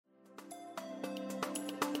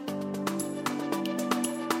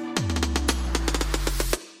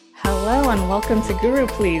Hello and welcome to Guru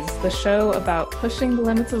Please, the show about pushing the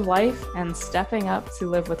limits of life and stepping up to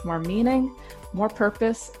live with more meaning, more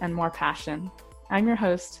purpose, and more passion. I'm your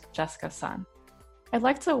host, Jessica Sun. I'd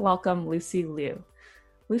like to welcome Lucy Liu.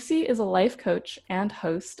 Lucy is a life coach and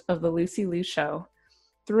host of The Lucy Liu Show.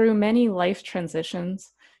 Through many life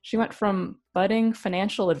transitions, she went from budding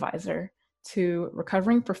financial advisor to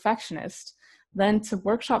recovering perfectionist, then to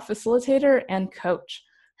workshop facilitator and coach.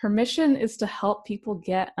 Her mission is to help people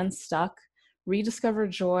get unstuck, rediscover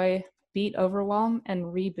joy, beat overwhelm, and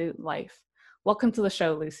reboot life. Welcome to the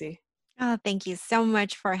show, Lucy. Oh, thank you so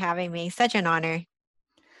much for having me. Such an honor.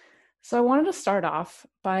 So I wanted to start off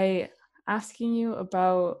by asking you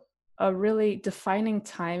about a really defining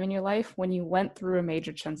time in your life when you went through a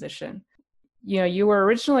major transition. You were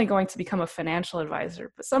originally going to become a financial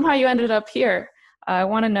advisor, but somehow you ended up here. I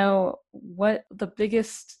want to know what the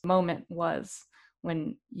biggest moment was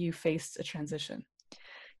when you faced a transition.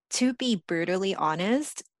 To be brutally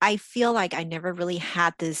honest, I feel like I never really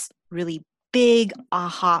had this really big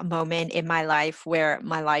aha moment in my life where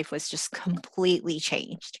my life was just completely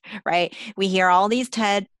changed, right? We hear all these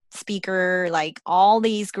TED speaker, like all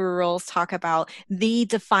these gurus talk about the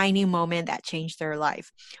defining moment that changed their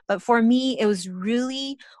life. But for me, it was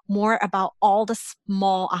really more about all the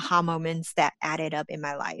small aha moments that added up in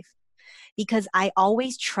my life, because I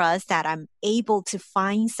always trust that I'm able to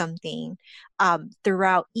find something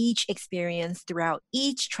throughout each experience, throughout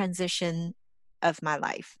each transition of my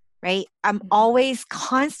life, right? I'm always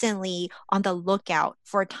constantly on the lookout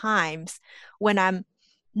for times when I'm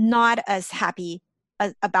not as happy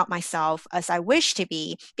about myself as I wish to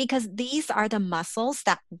be, because these are the muscles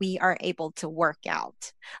that we are able to work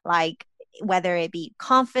out. Like whether it be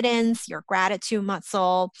confidence, your gratitude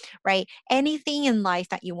muscle, right? Anything in life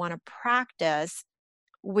that you want to practice,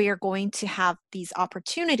 we're going to have these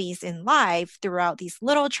opportunities in life throughout these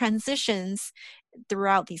little transitions,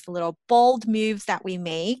 throughout these little bold moves that we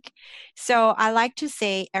make. So I like to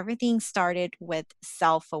say everything started with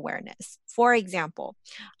self-awareness. For example,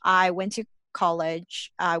 I went to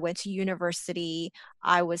college, I went to university,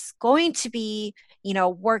 I was going to be,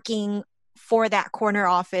 working for that corner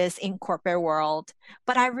office in corporate world,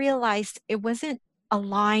 but I realized it wasn't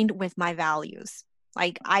aligned with my values.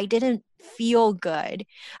 Like I didn't feel good.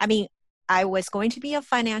 I mean, I was going to be a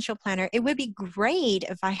financial planner. It would be great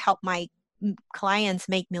if I helped my clients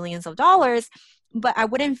make millions of dollars, but I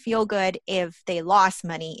wouldn't feel good if they lost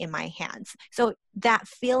money in my hands. So that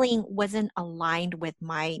feeling wasn't aligned with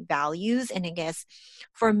my values. And I guess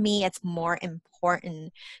for me, it's more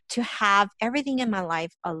important to have everything in my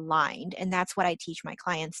life aligned. And that's what I teach my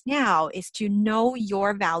clients now, is to know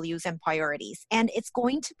your values and priorities. And it's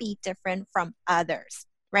going to be different from others,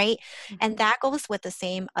 right? And that goes with the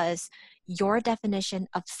same as your definition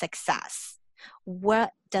of success.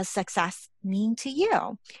 What does success mean to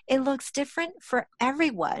you? It looks different for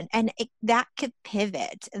everyone, and that could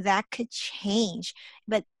pivot, that could change.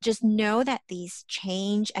 But just know that these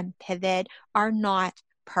change and pivot are not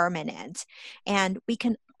permanent, and we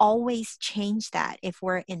can always change that if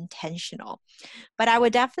we're intentional. But I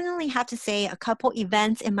would definitely have to say a couple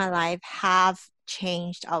events in my life have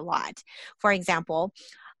changed a lot. For example,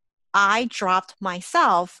 I dropped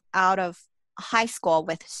myself out of high school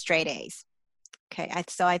with straight A's. Okay,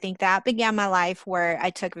 so I think that began my life where I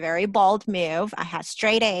took a very bold move. I had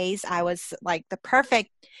straight A's. I was like the perfect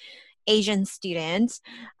Asian student.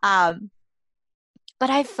 Um, but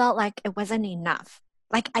I felt like it wasn't enough.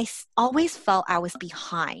 Like always felt I was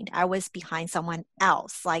behind. I was behind someone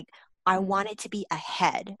else. Like I wanted to be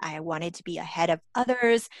ahead. I wanted to be ahead of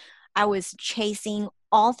others. I was chasing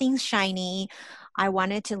all things shiny. I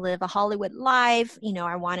wanted to live a Hollywood life.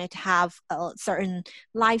 I wanted to have a certain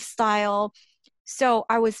lifestyle. So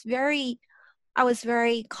I was very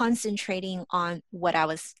concentrating on what I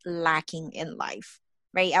was lacking in life,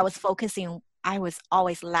 right? I was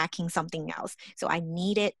always lacking something else. So I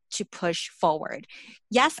needed to push forward.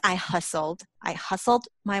 Yes, I hustled. I hustled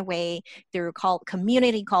my way through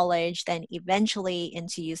community college, then eventually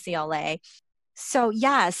into UCLA. So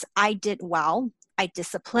yes, I did well. I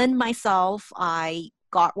disciplined myself. I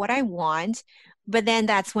got what I want. But then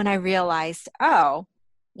that's when I realized, oh,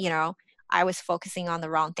 you know, I was focusing on the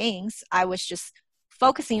wrong things. I was just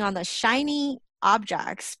focusing on the shiny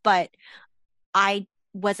objects, but I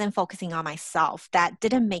wasn't focusing on myself. That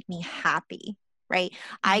didn't make me happy, right?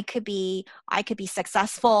 I could be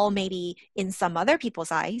successful maybe in some other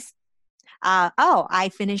people's eyes. I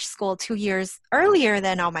finished school 2 years earlier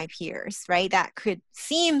than all my peers, right? That could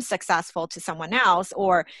seem successful to someone else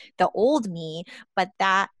or the old me, but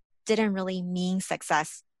that didn't really mean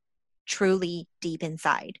success truly deep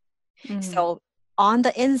inside. Mm-hmm. So on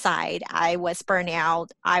the inside, I was burnt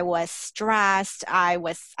out. I was stressed. I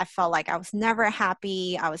felt like I was never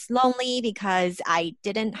happy. I was lonely because I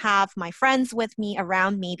didn't have my friends with me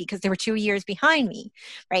around me because they were 2 years behind me,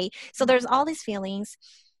 right? So there's all these feelings.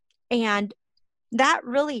 And that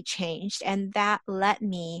really changed. And that led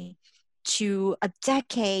me to a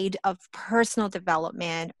decade of personal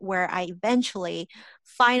development where I eventually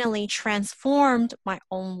finally transformed my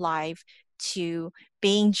own life to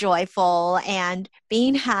being joyful and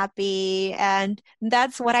being happy. And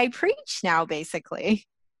that's what I preach now, basically.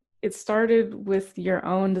 It started with your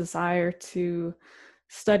own desire to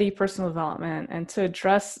study personal development and to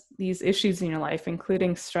address these issues in your life,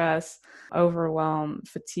 including stress, overwhelm,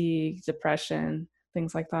 fatigue, depression,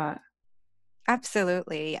 things like that.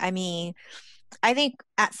 Absolutely. I mean, I think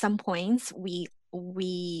at some points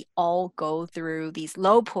we all go through these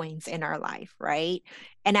low points in our life, right?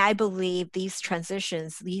 And I believe these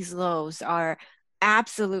transitions, these lows are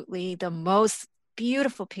absolutely the most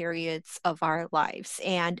beautiful periods of our lives.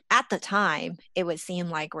 And at the time, it would seem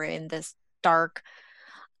like we're in this dark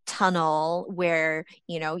tunnel where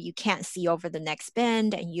you can't see over the next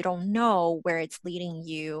bend and you don't know where it's leading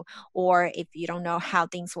you, or if you don't know how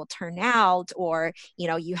things will turn out, or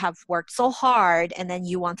you have worked so hard and then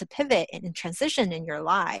you want to pivot and transition in your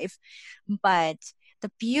life. But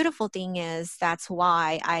the beautiful thing is, that's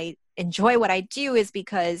why I enjoy what I do, is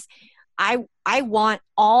because I want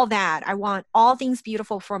all that. I want all things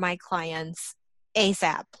beautiful for my clients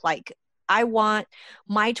ASAP. Like, I want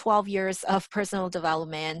my 12 years of personal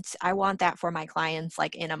development. I want that for my clients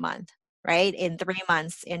like in a month, right? In 3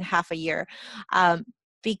 months, in half a year. Um,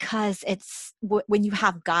 because when you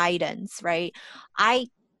have guidance, right? I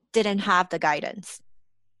didn't have the guidance.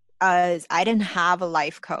 I didn't have a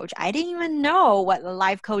life coach. I didn't even know what a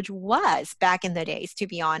life coach was back in the days, to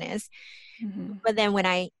be honest. Mm-hmm. But then when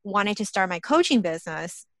I wanted to start my coaching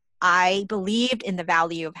business, I believed in the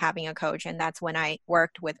value of having a coach. And that's when I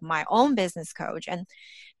worked with my own business coach. And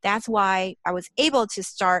that's why I was able to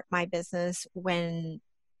start my business when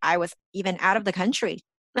I was even out of the country.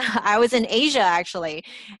 I was in Asia, actually.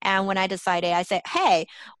 And when I decided, I said, hey,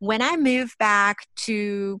 when I move back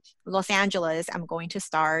to Los Angeles, I'm going to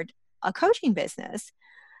start a coaching business.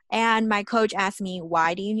 And my coach asked me,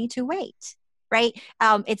 why do you need to wait? Right?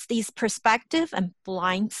 It's these perspective and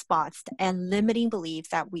blind spots and limiting beliefs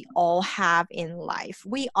that we all have in life.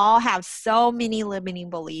 We all have so many limiting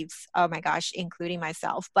beliefs. Oh my gosh, including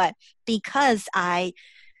myself. But because I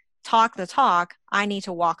talk the talk, I need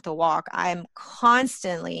to walk the walk. I'm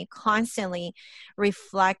constantly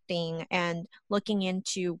reflecting and looking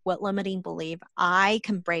into what limiting belief I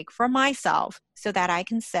can break for myself so that I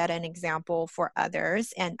can set an example for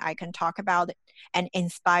others and I can talk about it and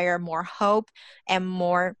inspire more hope and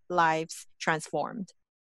more lives transformed.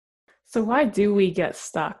 So, why do we get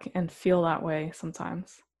stuck and feel that way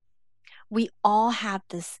sometimes? We all have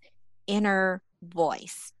this inner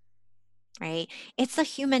voice, right? It's a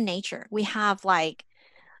human nature. We have like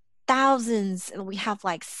thousands, we have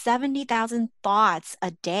like 70,000 thoughts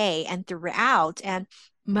a day and throughout, and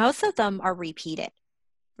most of them are repeated,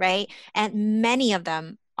 right? And many of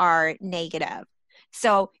them are negative.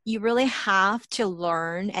 So you really have to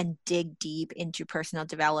learn and dig deep into personal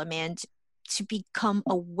development to become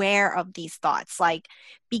aware of these thoughts. Like,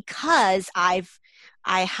 because I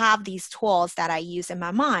have these tools that I use in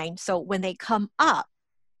my mind, so when they come up,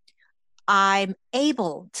 I'm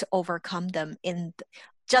able to overcome them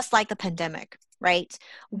just like the pandemic, right?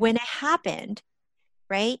 When it happened,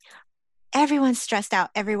 right? Everyone's stressed out,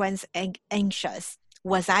 everyone's anxious.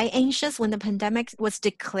 Was I anxious when the pandemic was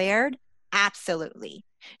declared? Absolutely.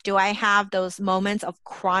 Do I have those moments of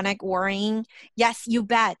chronic worrying? Yes, you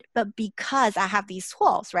bet. But because I have these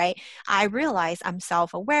tools, right? I realize I'm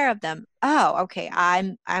self-aware of them. Oh, okay,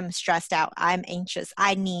 I'm stressed out. I'm anxious.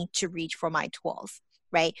 I need to reach for my tools,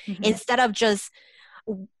 right? Mm-hmm. Instead of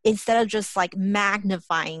just like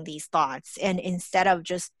magnifying these thoughts, and instead of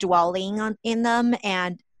just dwelling in them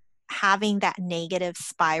and having that negative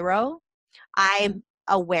spiral, I'm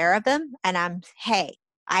aware of them and hey,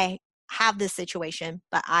 I have this situation,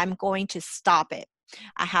 but I'm going to stop it.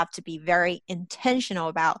 I have to be very intentional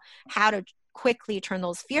about how to quickly turn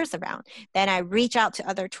those fears around. Then I reach out to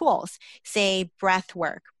other tools, say breath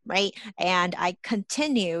work, right? And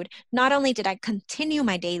not only did I continue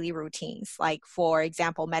my daily routines, like for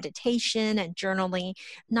example, meditation and journaling,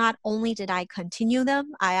 not only did I continue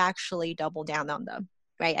them, I actually doubled down on them,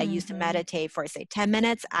 right? I used to Mm-hmm. meditate for say 10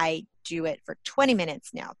 minutes. I do it for 20 minutes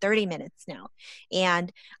now, 30 minutes now.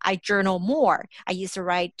 And I journal more. I used to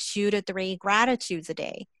write 2 to 3 gratitudes a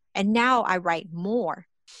day. And now I write more.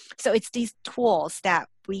 So it's these tools that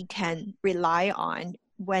we can rely on.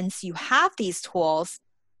 Once you have these tools,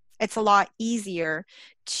 it's a lot easier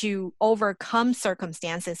to overcome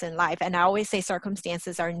circumstances in life. And I always say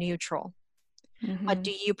circumstances are neutral. But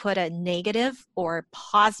do you put a negative or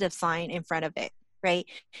positive sign in front of it, right?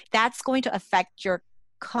 That's going to affect your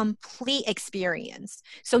complete experience.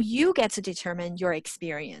 So you get to determine your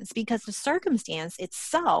experience because the circumstance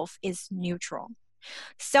itself is neutral.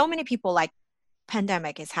 So many people like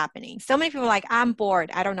pandemic is happening. So many people are like, I'm bored.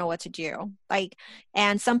 I don't know what to do. Like,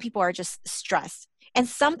 and some people are just stressed. And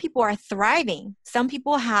some people are thriving. Some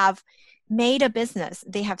people have made a business.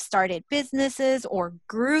 They have started businesses or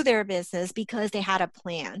grew their business because they had a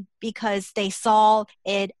plan, because they saw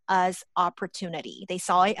it as opportunity. They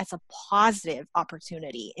saw it as a positive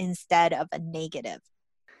opportunity instead of a negative.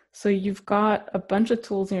 So you've got a bunch of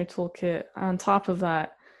tools in your toolkit. On top of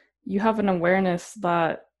that, you have an awareness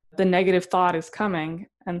that the negative thought is coming.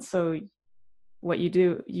 And so what you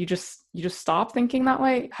do, you just stop thinking that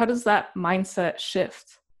way. How does that mindset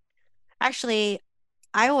shift? Actually,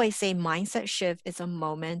 I always say mindset shift is a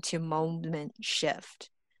moment to moment shift.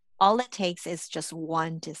 All it takes is just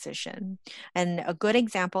one decision. And a good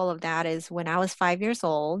example of that is when I was 5 years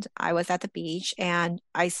old, I was at the beach and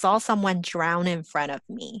I saw someone drown in front of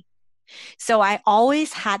me. So I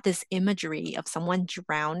always had this imagery of someone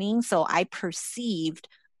drowning. So I perceived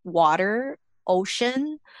water,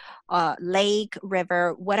 ocean, lake,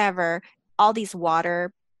 river, whatever, all these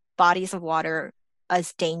water, bodies of water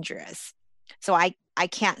as dangerous. So I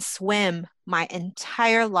can't swim my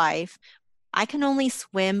entire life. I can only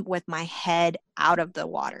swim with my head out of the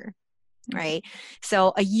water, right?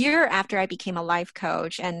 So a year after I became a life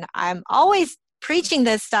coach, and I'm always preaching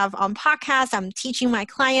this stuff on podcasts, I'm teaching my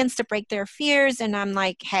clients to break their fears. And I'm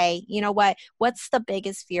like, hey, you know what? What's the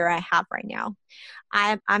biggest fear I have right now?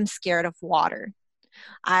 I'm scared of water.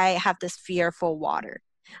 I have this fear for water.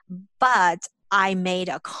 But I made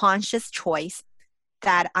a conscious choice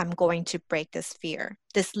that I'm going to break this fear,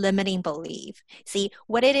 this limiting belief. See,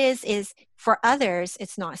 what it is for others,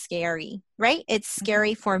 it's not scary, right? It's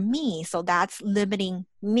scary for me. So that's limiting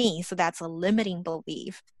me. So that's a limiting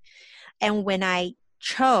belief. And when I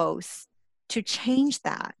chose to change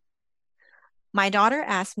that, my daughter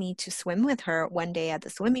asked me to swim with her one day at the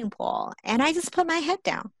swimming pool, and I just put my head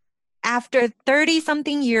down. After 30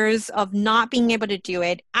 something years of not being able to do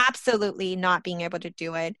it, absolutely not being able to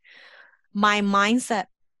do it, my mindset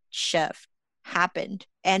shift happened.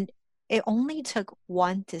 And it only took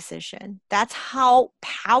one decision. That's how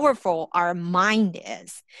powerful our mind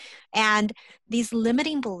is. And these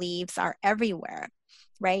limiting beliefs are everywhere,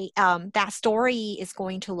 right? That story is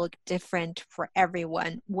going to look different for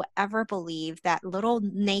everyone. Whatever belief, that little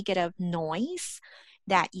negative noise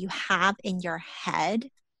that you have in your head,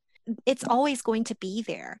 it's always going to be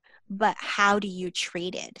there. But how do you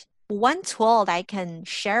treat it? One tool that I can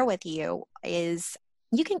share with you is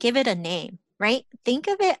you can give it a name, right? Think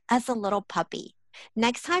of it as a little puppy.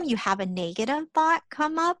 Next time you have a negative thought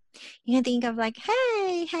come up, you can think of like,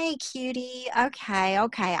 hey, cutie. Okay.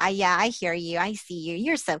 Yeah, I hear you. I see you.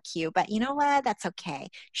 You're so cute. But you know what? That's okay.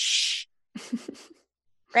 Shh.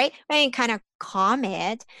 Right? And kind of calm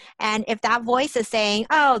it. And if that voice is saying,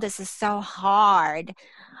 oh, this is so hard,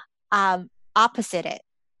 opposite it,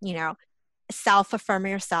 you know, self-affirm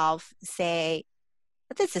yourself, say,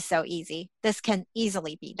 this is so easy. This can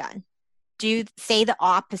easily be done. Say the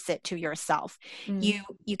opposite to yourself.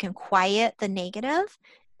 You can quiet the negative,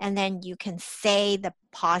 and then you can say the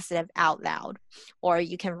positive out loud, or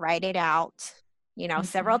you can write it out,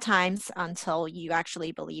 several times until you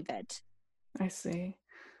actually believe it. I see.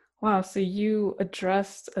 Wow. So you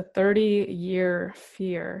addressed a 30-year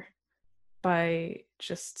fear by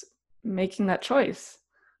just making that choice.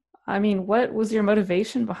 I mean, what was your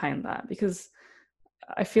motivation behind that? Because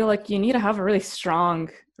I feel like you need to have a really strong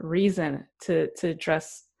reason to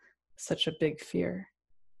address such a big fear.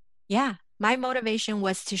 Yeah. My motivation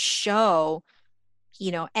was to show,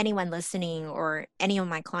 anyone listening or any of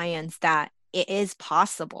my clients that it is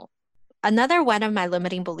possible. Another one of my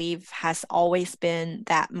limiting beliefs has always been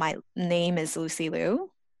that my name is Lucy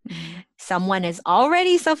Liu. Someone is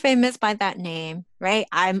already so famous by that name, right?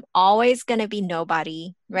 I'm always going to be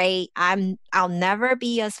nobody, right? I'll never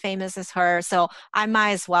be as famous as her. So I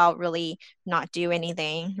might as well really not do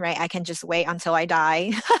anything, right? I can just wait until I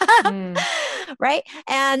die. Right?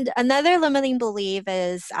 And another limiting belief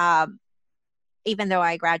is, even though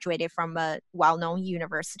I graduated from a well-known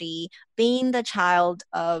university, being the child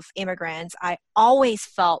of immigrants, I always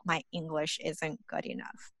felt my English isn't good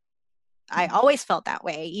enough. I always felt that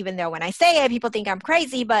way, even though when I say it, people think I'm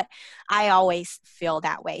crazy, but I always feel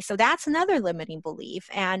that way. So that's another limiting belief.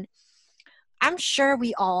 And I'm sure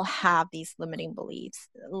we all have these limiting beliefs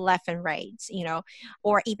left and right,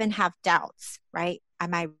 or even have doubts, right?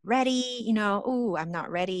 Am I ready? Oh, I'm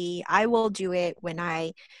not ready. I will do it when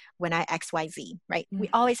I XYZ, right? We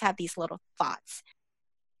Mm. always have these little thoughts.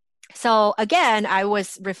 So again, I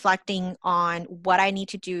was reflecting on what I need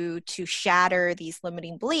to do to shatter these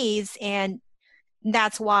limiting beliefs. And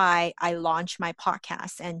that's why I launched my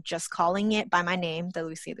podcast and just calling it by my name, The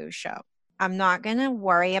Lucy Liu Show. I'm not going to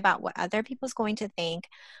worry about what other people's going to think.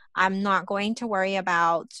 I'm not going to worry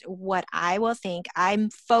about what I will think. I'm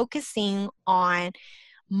focusing on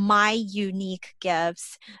my unique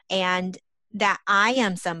gifts and that I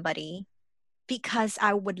am somebody because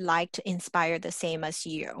I would like to inspire the same as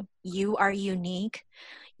you. You are unique.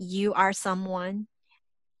 You are someone.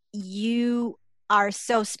 You are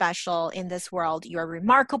so special in this world. You're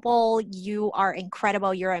remarkable. You are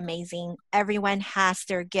incredible. You're amazing. Everyone has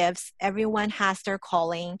their gifts. Everyone has their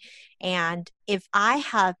calling. And if I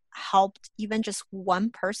have helped even just one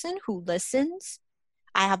person who listens,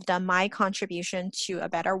 I have done my contribution to a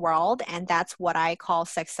better world. And that's what I call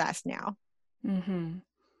success now. Mm-hmm.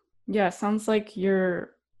 Yeah, it sounds like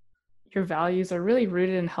your values are really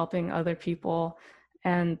rooted in helping other people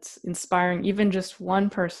and inspiring even just one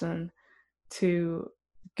person to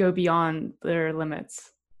go beyond their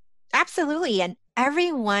limits. Absolutely. And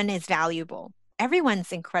everyone is valuable.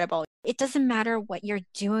 Everyone's incredible. It doesn't matter what you're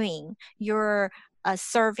doing. You're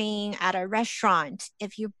serving at a restaurant.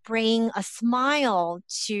 If you bring a smile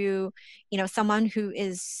to, someone who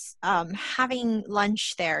is having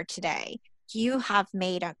lunch there today, you have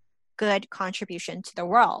made a good contribution to the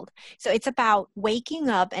world. So it's about waking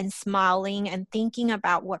up and smiling and thinking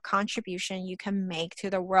about what contribution you can make to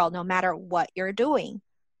the world, no matter what you're doing.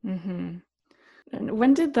 Mm-hmm. And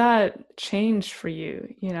when did that change for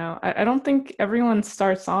you? I don't think everyone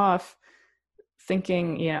starts off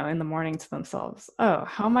thinking, in the morning to themselves, oh,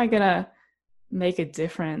 how am I going to make a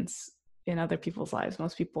difference in other people's lives?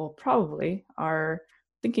 Most people probably are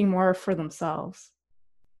thinking more for themselves.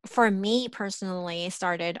 For me personally, it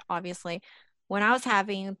started obviously when I was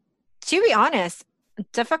having, to be honest,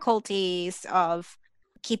 difficulties of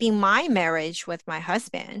keeping my marriage with my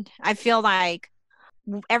husband. I feel like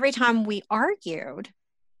every time we argued,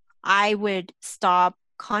 I would stop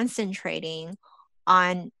concentrating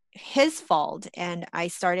on his fault and I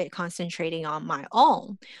started concentrating on my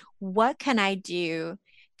own. What can I do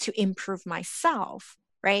to improve myself?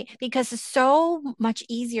 Right? Because it's so much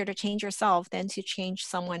easier to change yourself than to change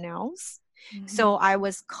someone else. Mm-hmm. So I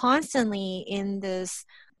was constantly in this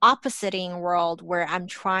oppositing world where I'm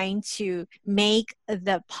trying to make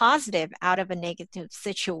the positive out of a negative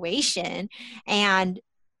situation. And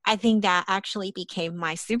I think that actually became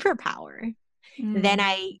my superpower. Then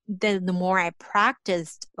Mm. the more I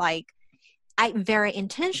practiced, like I very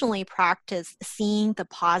intentionally practiced seeing the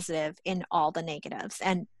positive in all the negatives.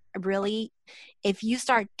 And really, if you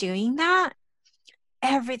start doing that,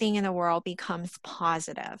 everything in the world becomes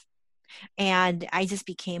positive. And I just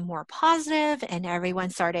became more positive, and everyone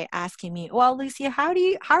started asking me, well, Lucia, why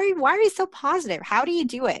are you so positive? How do you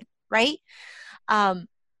do it? Right? Um,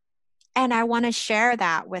 And I want to share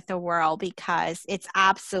that with the world because it's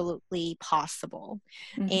absolutely possible.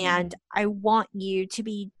 Mm-hmm. And I want you to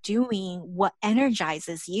be doing what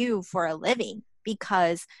energizes you for a living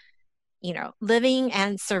because, living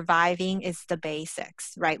and surviving is the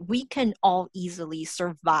basics, right? We can all easily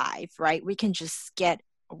survive, right? We can just get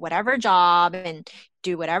whatever job and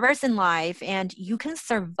do whatever's in life and you can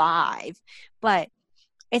survive. But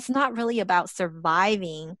it's not really about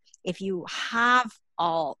surviving if you have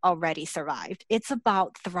all already survived. It's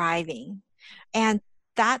about thriving. And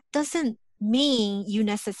that doesn't mean you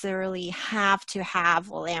necessarily have to have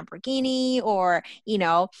a Lamborghini or,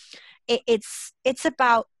 it's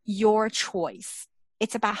about your choice.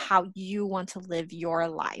 It's about how you want to live your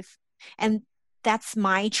life. And that's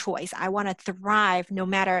my choice. I want to thrive no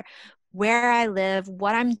matter where I live,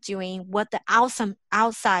 what I'm doing, what the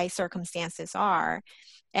outside circumstances are.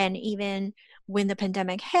 And even when the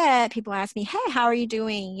pandemic hit, people ask me, "Hey, how are you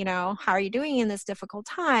doing? How are you doing in this difficult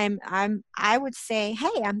time?" I would say,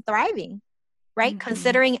 "Hey, I'm thriving." Right? Mm-hmm.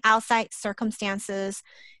 Considering outside circumstances,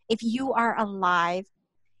 if you are alive,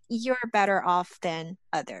 you're better off than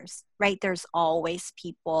others, right? There's always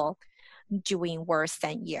people doing worse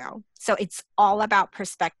than you. So it's all about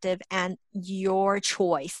perspective and your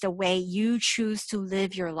choice, the way you choose to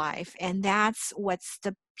live your life. And that's what's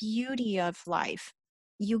the beauty of life.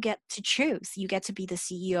 You get to choose, you get to be the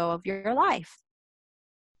CEO of your life.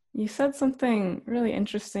 You said something really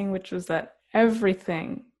interesting, which was that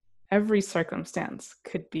everything, every circumstance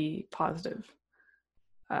could be positive.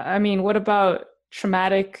 I mean, what about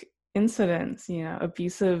traumatic incidents,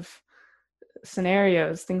 abusive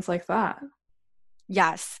scenarios, things like that?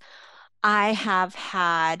 Yes, I have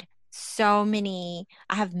had I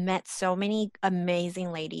have met so many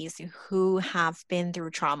amazing ladies who have been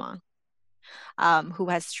through trauma, who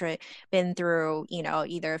has been through,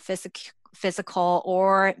 either physical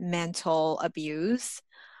or mental abuse.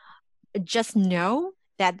 Just know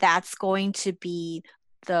that that's going to be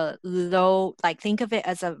the low, like think of it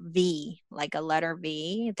as a V, like a letter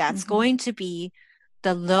V. That's Mm-hmm. going to be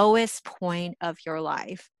the lowest point of your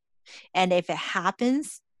life. And if it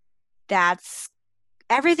happens, that's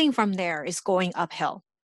everything from there is going uphill.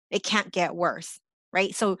 It can't get worse,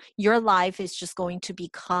 right? So your life is just going to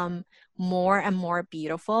become more and more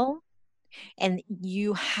beautiful. And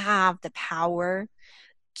you have the power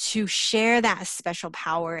to share that special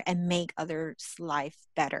power and make others' life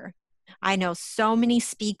better. I know so many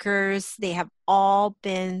speakers, they have all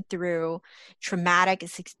been through traumatic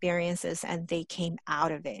experiences and they came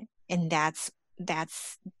out of it. And that's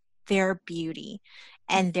their beauty.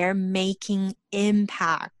 And they're making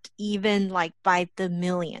impact even like by the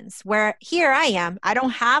millions. Where here I am, I don't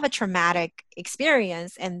have a traumatic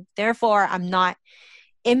experience and therefore I'm not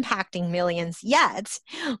impacting millions yet,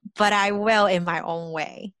 but I will in my own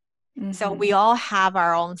way. So Mm-hmm. we all have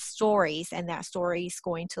our own stories, and that story is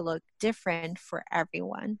going to look different for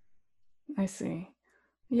everyone. I see.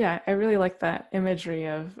 Yeah, I really like that imagery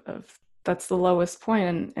of that's the lowest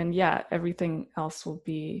point, and yeah, everything else will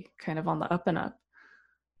be kind of on the up and up.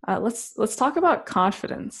 Let's talk about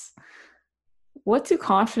confidence. What do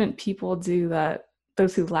confident people do that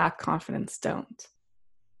those who lack confidence don't?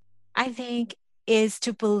 I think is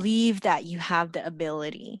to believe that you have the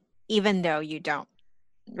ability, even though you don't,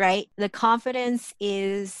 right? The confidence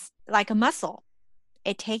is like a muscle.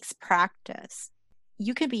 It takes practice.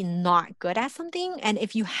 You could be not good at something, and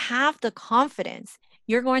if you have the confidence,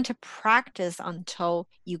 you're going to practice until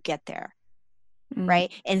you get there, Mm,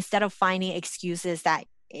 right? Instead of finding excuses that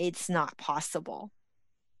it's not possible.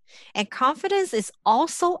 And confidence is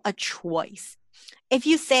also a choice. If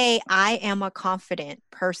you say, I am a confident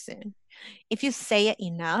person, if you say it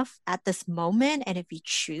enough at this moment, and if you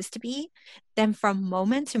choose to be, then from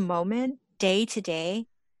moment to moment, day to day,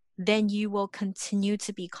 then you will continue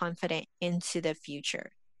to be confident into the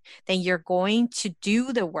future. Then you're going to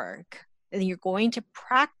do the work and you're going to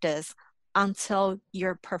practice until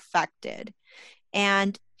you're perfected.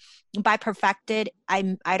 And by perfected,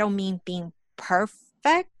 I don't mean being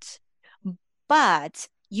perfect, but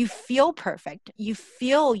you feel perfect. You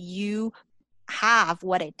feel you have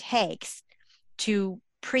what it takes to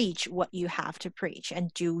preach what you have to preach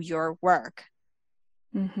and do your work.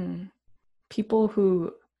 mm-hmm. People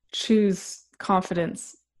who choose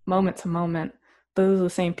confidence moment to moment, those are the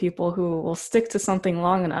same people who will stick to something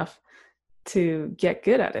long enough to get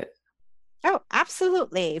good at it. Oh,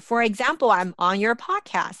 absolutely. For example, I'm on your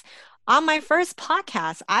podcast. On my first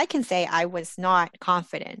podcast, I can say I was not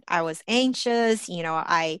confident. I was anxious,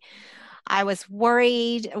 I was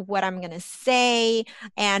worried what I'm going to say.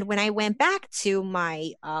 And when I went back to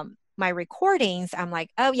my recordings, I'm like,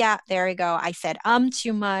 oh yeah, there we go. I said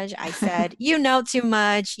too much. I said, too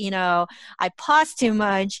much, I paused too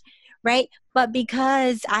much, right? But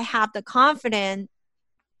because I have the confidence,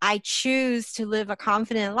 I choose to live a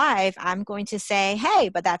confident life, I'm going to say, hey,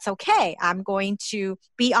 but that's okay. I'm going to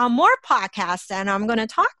be on more podcasts and I'm going to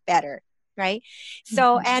talk better, right?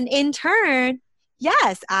 So, Mm-hmm. and in turn,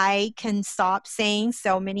 yes, I can stop saying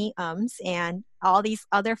so many ums and all these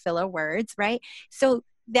other filler words, right? So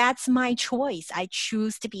that's my choice. I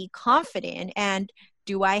choose to be confident. And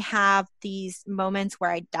do I have these moments where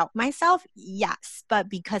I doubt myself? Yes. But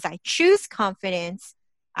because I choose confidence,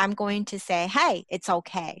 I'm going to say, hey, it's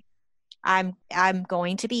okay. I'm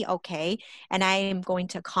going to be okay, and I am going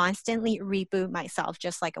to constantly reboot myself.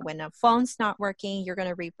 Just like when a phone's not working, you're going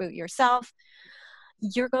to reboot yourself.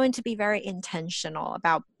 You're going to be very intentional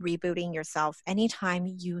about rebooting yourself anytime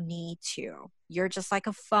you need to. You're just like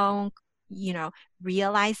a phone, you know,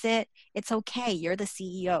 realize it. It's okay. You're the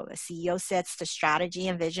CEO. The CEO sets the strategy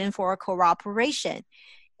and vision for a corporation.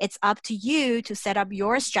 It's up to you to set up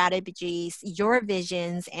your strategies, your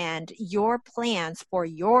visions, and your plans for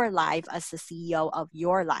your life as the CEO of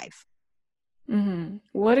your life. Mm-hmm.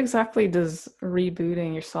 What exactly does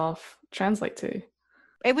rebooting yourself translate to?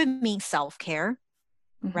 It would mean self care,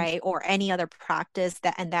 Mm-hmm. right? Or any other practice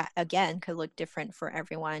that again could look different for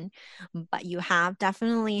everyone. But you have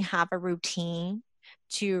definitely have a routine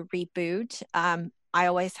to reboot. I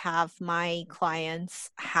always have my clients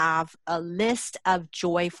have a list of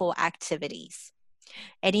joyful activities.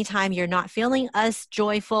 Anytime you're not feeling as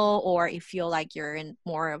joyful or you feel like you're in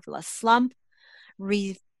more of a slump,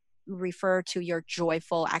 refer to your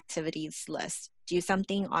joyful activities list. Do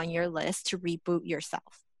something on your list to reboot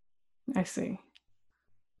yourself. I see.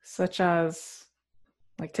 Such as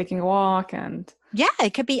like taking a walk and Yeah,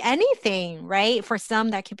 it could be anything, right? For some,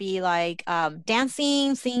 that could be like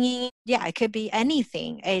dancing, singing. Yeah, it could be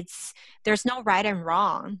anything. There's no right and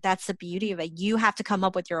wrong. That's the beauty of it. You have to come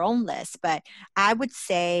up with your own list. But I would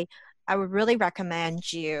say, I would really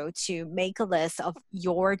recommend you to make a list of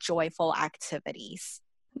your joyful activities.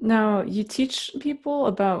 now you teach people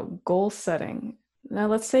about goal setting. Now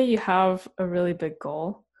let's say you have a really big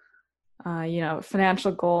goal,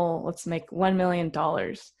 financial goal, let's make $1 million.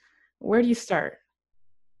 Where do you start?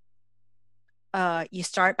 You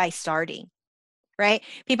start by starting, right?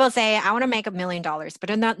 People say, I want to make $1 million,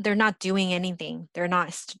 but they're not doing anything. They're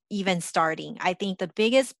not even starting. I think the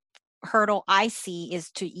biggest hurdle I see is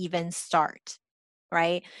to even start,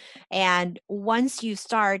 right? And once you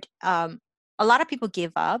start, a lot of people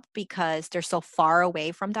give up because they're so far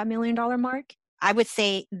away from that $1 million mark. I would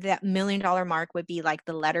say that $1 million mark would be like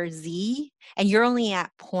the letter Z, and you're only at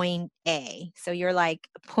point A. So you're like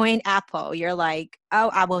point apple. You're like, oh,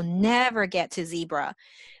 I will never get to zebra.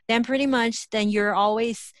 Then pretty much, then you're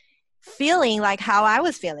always feeling like how I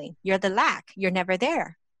was feeling. You're the lack. You're never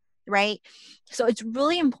there, right? So it's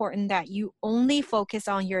really important that you only focus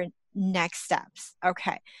on your next steps.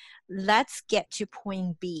 Okay, let's get to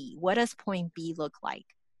point B. What does point B look like?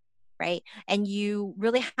 Right? And you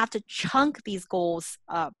really have to chunk these goals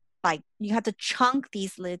up. Like you have to chunk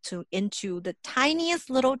these into the tiniest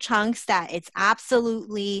little chunks that it's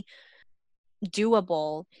absolutely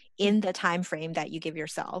doable in the time frame that you give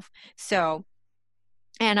yourself. So,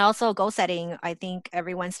 and also goal setting, I think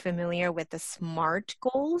everyone's familiar with the SMART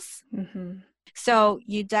goals. Mm-hmm. So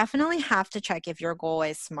you definitely have to check if your goal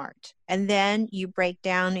is SMART. And then you break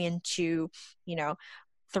down into,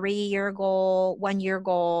 3-year goal, 1-year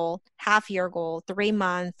goal, half-year goal,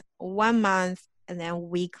 3-month, 1 month, and then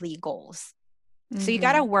weekly goals. So you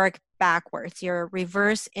got to Mm-hmm. work backwards. You're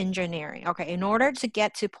reverse engineering. Okay, in order to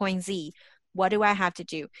get to point Z, what do I have to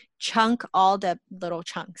do? Chunk all the little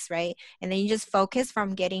chunks, right? And then you just focus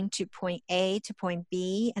from getting to point A to point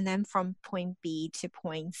B, and then from point B to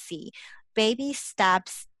point C. Baby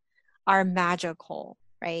steps are magical,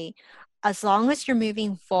 right? As long as you're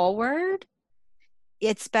moving forward,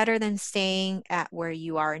 it's better than staying at where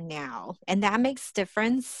you are now. And that makes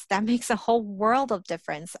difference. That makes a whole world of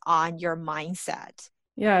difference on your mindset.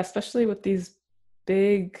 Yeah, especially with these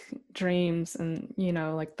big dreams and,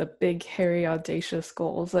 like the big, hairy, audacious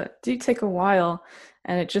goals that do take a while.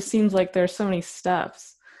 And it just seems like there's so many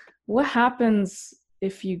steps. What happens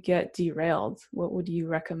if you get derailed? What would you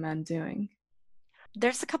recommend doing?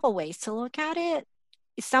 There's a couple ways to look at it.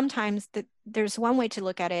 Sometimes there's one way to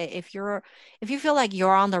look at it. If you feel like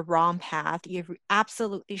you're on the wrong path, you're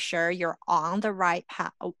absolutely sure you're on the right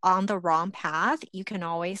path, on the wrong path, you can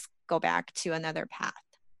always go back to another path,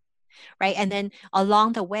 right? And then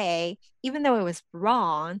along the way, even though it was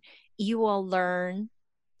wrong, you will learn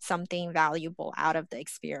something valuable out of the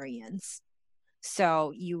experience.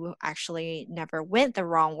 So you actually never went the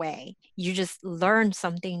wrong way. You just learned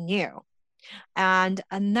something new. And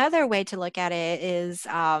another way to look at it is,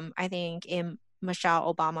 I think in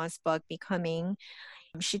Michelle Obama's book, Becoming,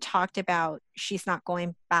 she talked about she's not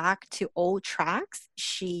going back to old tracks,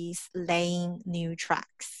 she's laying new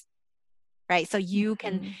tracks. Right. So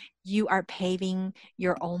Mhm. you are paving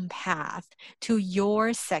your own path to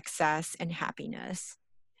your success and happiness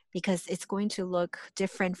because it's going to look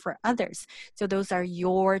different for others. So those are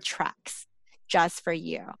your tracks just for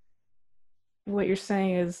you. What you're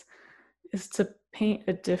saying is to paint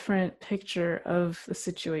a different picture of the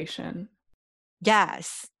situation.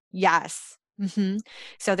 Yes. Yes.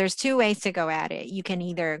 So there's two ways to go at it. You can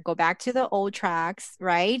either go back to the old tracks,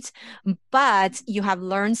 right? But you have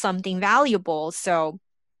learned something valuable. So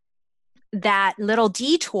that little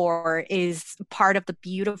detour is part of the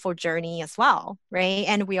beautiful journey as well, right?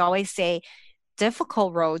 And we always say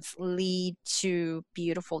difficult roads lead to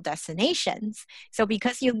beautiful destinations. So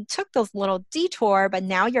because you took those little detour, but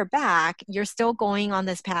now you're back, you're still going on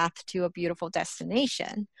this path to a beautiful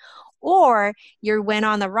destination. Or you went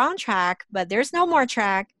on the wrong track, but there's no more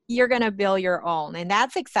track, you're going to build your own. And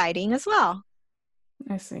that's exciting as well.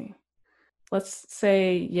 I see. Let's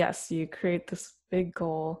say, yes, you create this big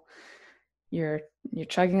goal. You're you're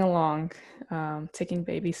chugging along, taking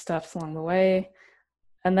baby steps along the way,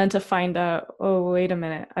 and then to find out, oh, wait a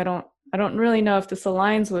minute, I don't really know if this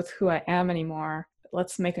aligns with who I am anymore.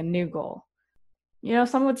 let's make a new goal.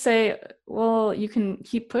 Some would say, well, you can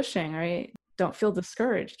keep pushing, right? Don't feel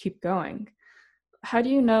discouraged, keep going. How do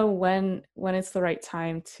you know when it's the right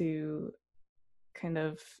time to kind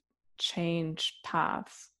of change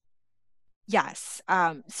paths? Yes.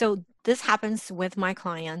 So this happens with my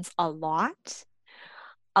clients a lot.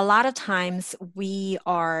 A lot of times we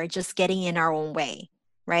are just getting in our own way,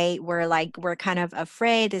 right? We're kind of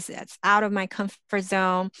afraid that's out of my comfort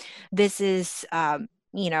zone. This is,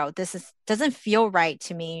 this is doesn't feel right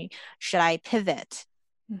to me. Should I pivot?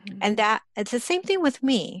 Mm-hmm. And that it's the same thing with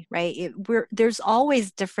me, right? There's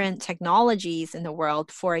always different technologies in the world.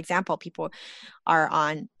 For example, people are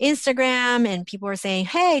on Instagram and people are saying,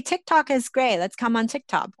 hey, TikTok is great. Let's come on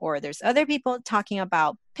TikTok. Or there's other people talking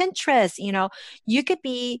about Pinterest. You could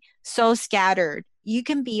be so scattered. You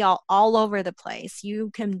can be all over the place.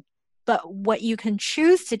 But what you can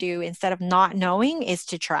choose to do instead of not knowing is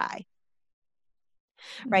to try,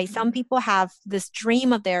 right? Mm-hmm. Some people have this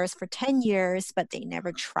dream of theirs for 10 years, but they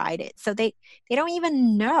never tried it. So they don't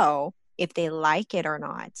even know if they like it or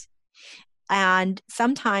not. And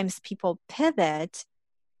sometimes people pivot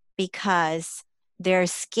because they're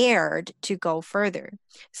scared to go further.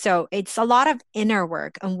 So it's a lot of inner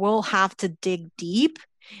work, and we'll have to dig deep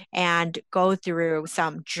and go through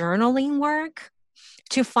some journaling work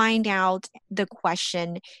to find out the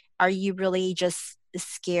question, are you really just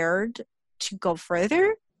scared to go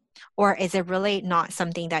further? Or is it really not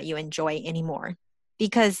something that you enjoy anymore?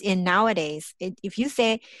 Because in nowadays, if you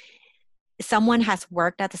say someone has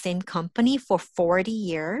worked at the same company for 40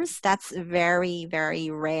 years, that's very, very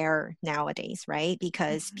rare nowadays, right?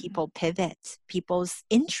 Because Mm-hmm. people pivot, people's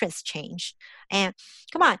interests change. And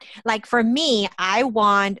come on, like for me, I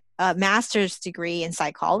want a master's degree in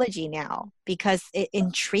psychology now because it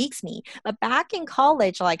intrigues me. But back in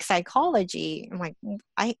college, like psychology, I'm like,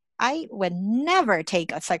 I would never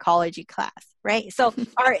take a psychology class, right? So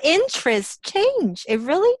our interests change. It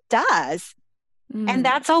really does. And Mm,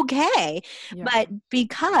 that's okay. yeah. But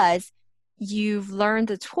because you've learned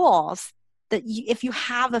the tools, if you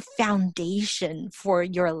have a foundation for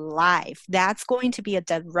your life, that's going to be a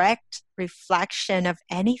direct reflection of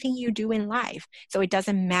anything you do in life. So it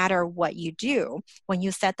doesn't matter what you do. When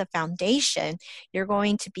you set the foundation, you're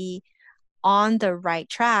going to be on the right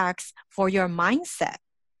tracks for your mindset.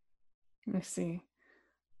 I see.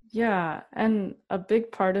 Yeah, and a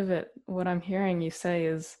big part of it, what I'm hearing you say,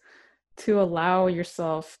 is to allow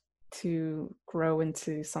yourself to grow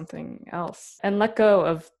into something else and let go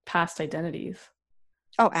of past identities.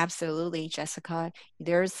 Oh, absolutely, Jessica.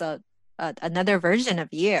 There's another version of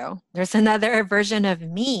you. There's another version of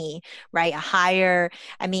me, right? A higher,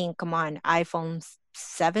 I mean, come on, iPhone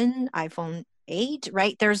 7, iPhone 8,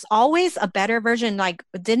 right? There's always a better version. Like,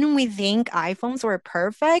 didn't we think iPhones were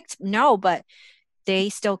perfect? No, but they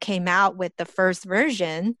still came out with the first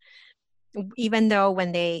version, even though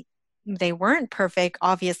when they weren't perfect,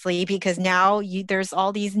 obviously, because now there's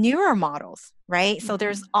all these newer models, right? So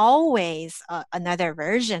there's Mhm. always another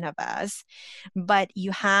version of us, but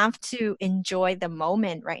you have to enjoy the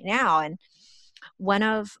moment right now. And one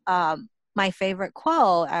of my favorite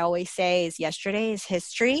quote I always say is, yesterday is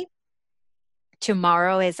history,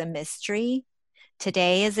 tomorrow is a mystery,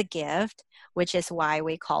 today is a gift, which is why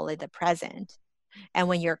we call it the present. And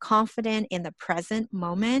when you're confident in the present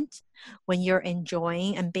moment, when you're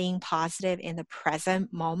enjoying and being positive in the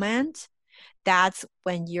present moment, that's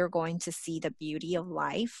when you're going to see the beauty of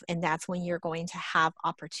life. And that's when you're going to have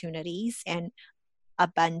opportunities and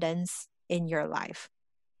abundance in your life.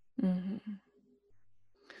 Mhm.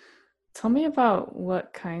 Tell me about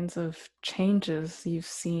what kinds of changes you've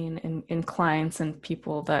seen in clients and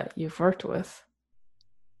people that you've worked with.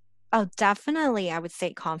 Oh, definitely. I would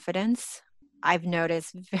say confidence. I've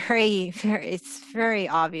noticed it's very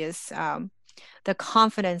obvious. The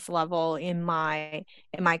confidence level in my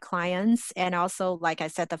clients, and also, like I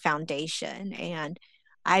said, the foundation. And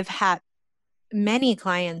I've had many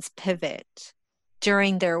clients pivot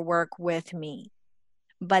during their work with me,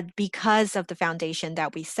 but because of the foundation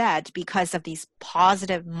that we set, because of these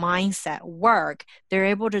positive mindset work, they're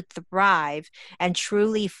able to thrive and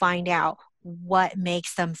truly find out what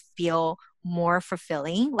makes them feel more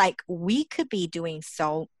fulfilling. Like, we could be doing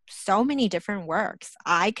so many different works.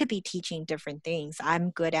 I could be teaching different things. I'm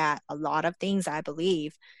good at a lot of things, I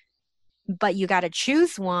believe, but you got to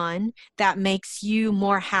choose one that makes you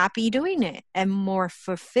more happy doing it and more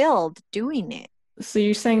fulfilled doing it. So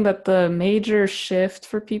you're saying that the major shift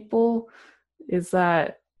for people is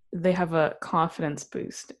that they have a confidence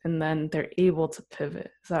boost and then they're able to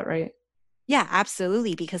pivot. Is that right? Yeah,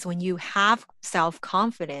 absolutely. Because when you have self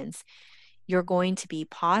confidence, you're going to be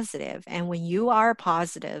positive. And when you are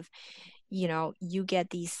positive, you get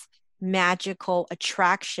these magical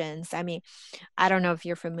attractions. I mean, I don't know if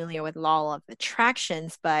you're familiar with law of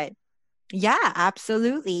attractions, but yeah,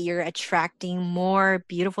 absolutely. You're attracting more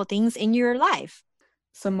beautiful things in your life.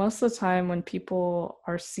 So most of the time when people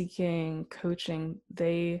are seeking coaching,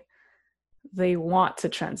 they want to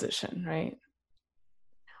transition, right?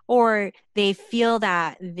 Or they feel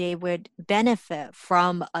that they would benefit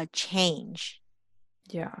from a change.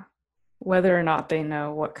 Yeah. Whether or not they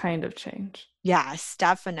know what kind of change. Yes,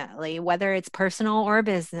 definitely. Whether it's personal or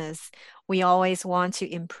business, we always want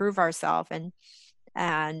to improve ourselves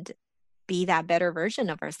and be that better version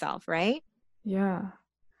of ourselves, right? Yeah.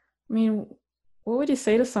 I mean, what would you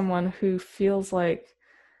say to someone who feels like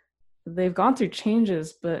they've gone through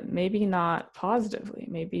changes, but maybe not positively?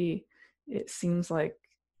 Maybe it seems like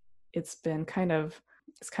it's been kind of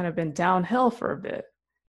it's kind of been downhill for a bit.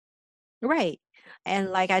 Right.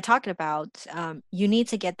 And like I talked about, you need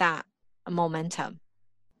to get that momentum.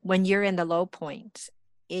 When you're in the low point,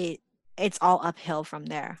 it it's all uphill from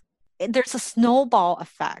there. There's a snowball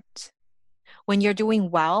effect. When you're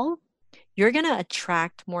doing well, you're going to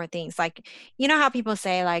attract more things. Like, you know how people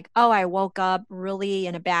say, like, oh, I woke up really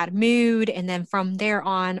in a bad mood. And then from there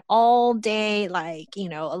on, all day, like,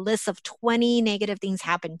 a list of 20 negative things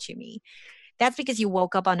happened to me. That's because you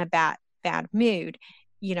woke up on a bad mood.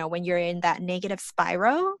 When you're in that negative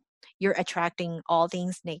spiral, you're attracting all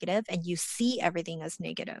things negative and you see everything as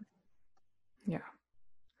negative. Yeah,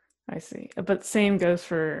 I see. But same goes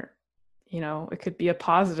for, it could be a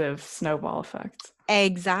positive snowball effect.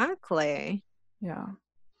 Exactly. Yeah.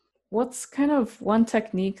 What's kind of one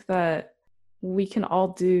technique that we can all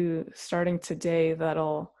do starting today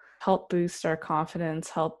that'll help boost our confidence,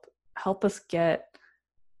 help us get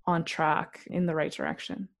on track in the right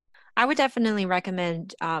direction? I would definitely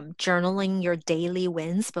recommend journaling your daily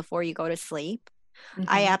wins before you go to sleep.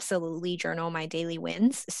 I Hmm. absolutely journal my daily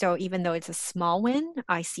wins. So even though it's a small win,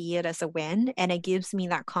 I see it as a win and it gives me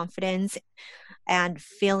that confidence and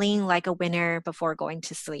feeling like a winner before going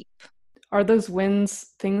to sleep. Are those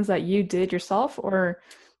wins things that you did yourself, or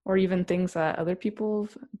even things that other people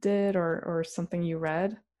did, or something you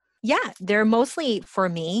read? Yeah, they're mostly for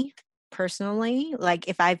me personally. Like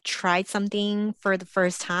if I've tried something for the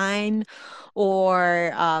first time,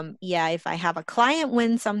 or yeah, if I have a client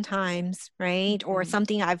win sometimes, right? Or Mhm.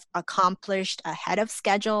 something I've accomplished ahead of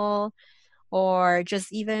schedule, or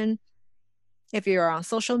just even if you're on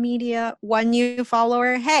social media, one new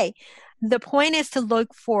follower, hey, the point is to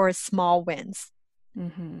look for small wins,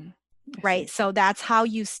 Mhm. I see. right? So that's how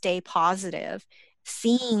you stay positive,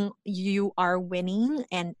 seeing you are winning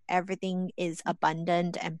and everything is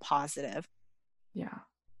abundant and positive. Yeah.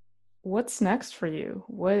 What's next for you?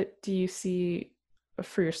 What do you see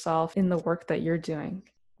for yourself in the work that you're doing?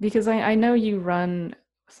 Because I know you run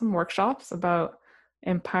some workshops about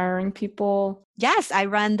empowering people. Yes, I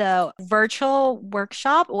run the virtual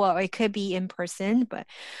workshop, or it could be in person, but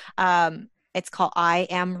it's called I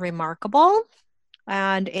Am Remarkable.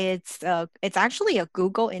 And it's actually a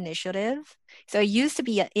Google initiative. So it used to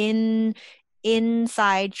be an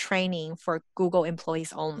inside training for Google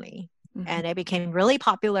employees only. Mhm. And it became really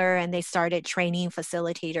popular and they started training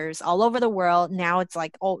facilitators all over the world. Now it's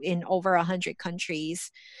like in over 100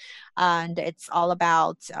 countries. And it's all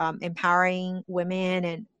about empowering women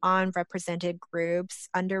and underrepresented groups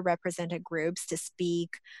to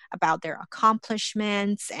speak about their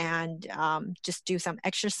accomplishments and just do some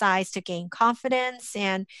exercise to gain confidence.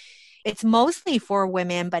 And it's mostly for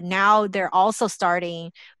women, but now they're also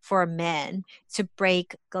starting for men to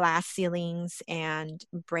break glass ceilings and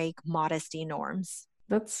break modesty norms.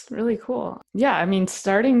 That's really cool. Yeah, I mean,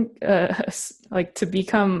 starting like to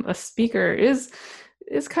become a speaker is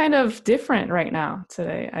kind of different right now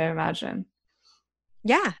today, I imagine.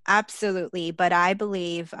 Yeah, absolutely. But I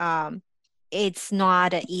believe it's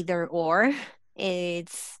not a either or.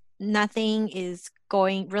 It's nothing is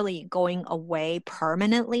going away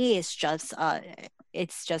permanently. It's just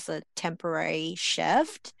a temporary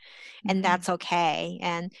shift, and Mhm. that's okay.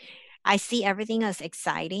 And I see everything as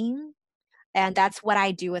exciting. And that's what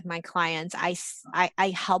I do with my clients. I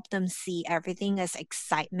help them see everything as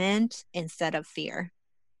excitement instead of fear.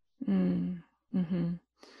 Mm. Mhm.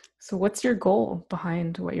 So what's your goal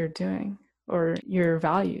behind what you're doing or your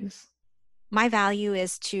values? My value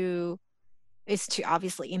is to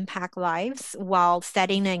obviously impact lives while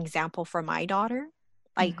setting an example for my daughter.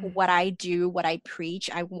 Like Mhm. what I do, what I preach,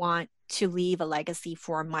 I want to leave a legacy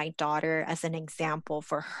for my daughter as an example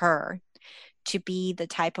for her to be the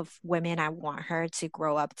type of women I want her to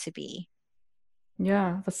grow up to be.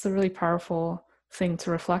 Yeah, that's a really powerful thing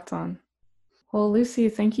to reflect on. Well, Lucy,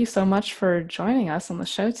 thank you so much for joining us on the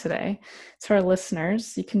show today. To our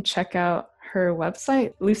listeners, you can check out her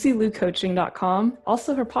website, lucyliucoaching.com,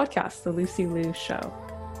 also her podcast, The Lucy Liu Show.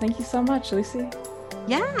 Thank you so much, Lucy.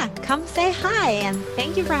 Yeah, come say hi, and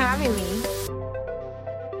thank you for having me.